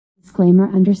Disclaimer: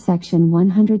 under Section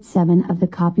 107 of the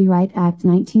Copyright Act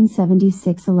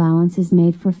 1976, allowance is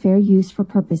made for fair use for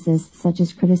purposes such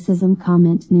as criticism,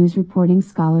 comment, news reporting,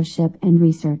 scholarship, and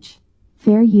research.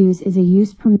 Fair use is a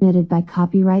use permitted by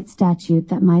copyright statute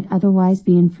that might otherwise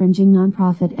be infringing.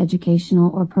 Nonprofit,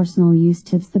 educational, or personal use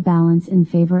tips the balance in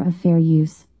favor of fair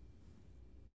use.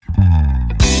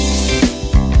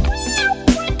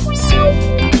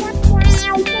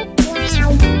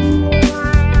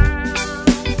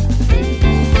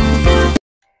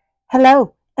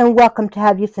 Hello, and welcome to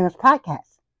Have You Seen Us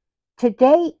podcast.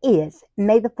 Today is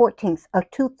May the 14th of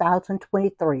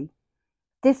 2023.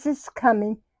 This is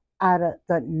coming out of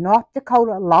the North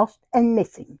Dakota Lost and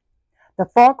Missing. The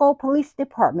Fargo Police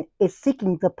Department is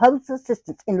seeking the public's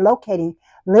assistance in locating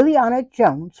Lilyaunna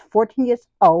Jones, 14 years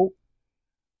old.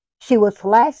 She was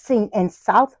last seen in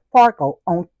South Fargo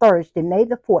on Thursday, May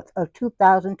the 4th of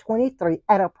 2023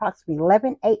 at approximately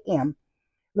 11 a.m.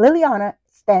 Lilyaunna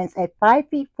stands at 5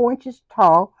 feet 4 inches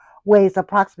tall, weighs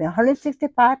approximately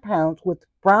 165 pounds, with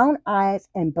brown eyes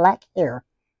and black hair.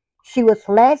 She was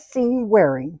last seen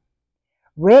wearing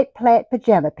red plaid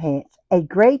pajama pants, a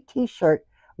gray t-shirt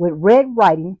with red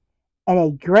writing, and a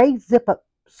gray zip-up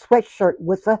sweatshirt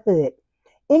with a hood.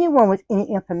 Anyone with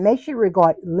any information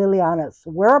regarding Lilyaunna's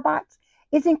whereabouts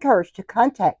is encouraged to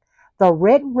contact the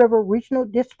Red River Regional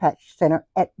Dispatch Center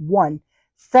at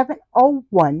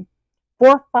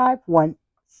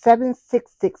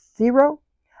 1-701-451-7660.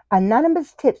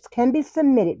 Anonymous tips can be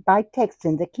submitted by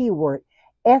texting the keyword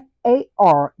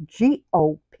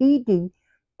FARGOPD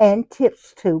and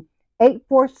tips to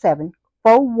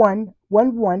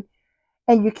 847-4111,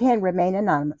 and you can remain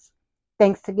anonymous.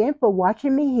 Thanks again for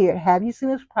watching me here at Have You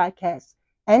Seen Us podcast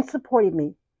and supporting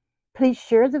me. Please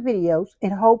share the videos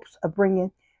in hopes of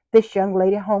bringing this young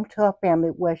lady home to her family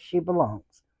where she belongs.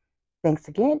 Thanks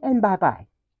again, and bye-bye.